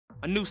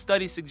A new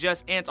study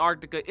suggests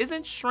Antarctica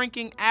isn't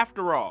shrinking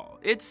after all,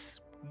 it's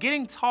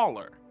getting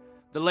taller.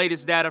 The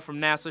latest data from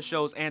NASA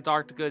shows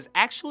Antarctica is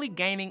actually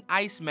gaining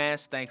ice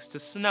mass thanks to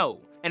snow,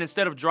 and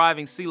instead of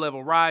driving sea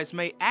level rise,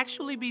 may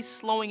actually be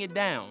slowing it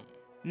down.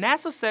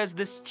 NASA says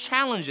this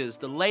challenges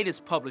the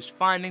latest published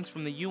findings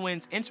from the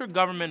UN's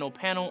Intergovernmental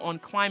Panel on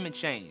Climate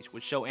Change,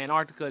 which show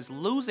Antarctica is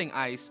losing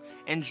ice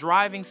and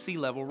driving sea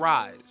level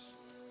rise.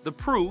 The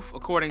proof,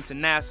 according to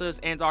NASA, is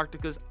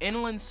Antarctica's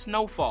inland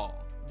snowfall.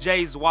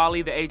 Jay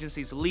Zwally, the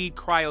agency's lead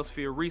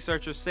cryosphere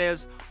researcher,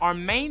 says our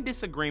main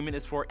disagreement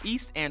is for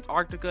East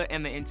Antarctica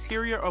and the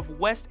interior of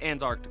West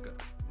Antarctica.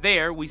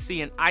 There, we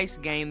see an ice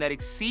gain that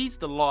exceeds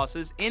the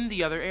losses in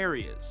the other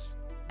areas.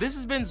 This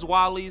has been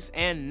Zwally's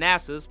and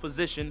NASA's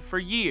position for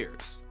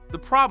years. The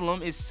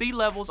problem is sea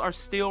levels are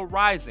still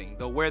rising,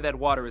 though where that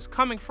water is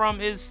coming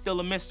from is still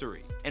a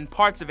mystery, and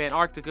parts of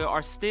Antarctica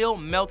are still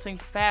melting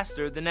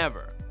faster than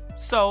ever.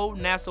 So,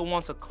 NASA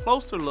wants a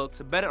closer look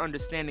to better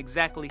understand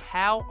exactly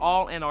how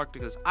all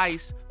Antarctica's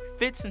ice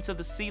fits into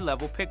the sea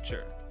level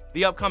picture.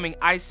 The upcoming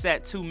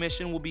IceSat-2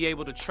 mission will be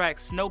able to track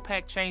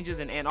snowpack changes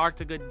in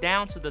Antarctica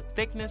down to the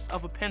thickness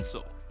of a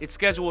pencil. It's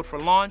scheduled for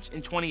launch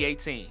in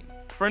 2018.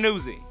 For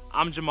Newsy,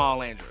 I'm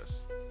Jamal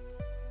Andrus.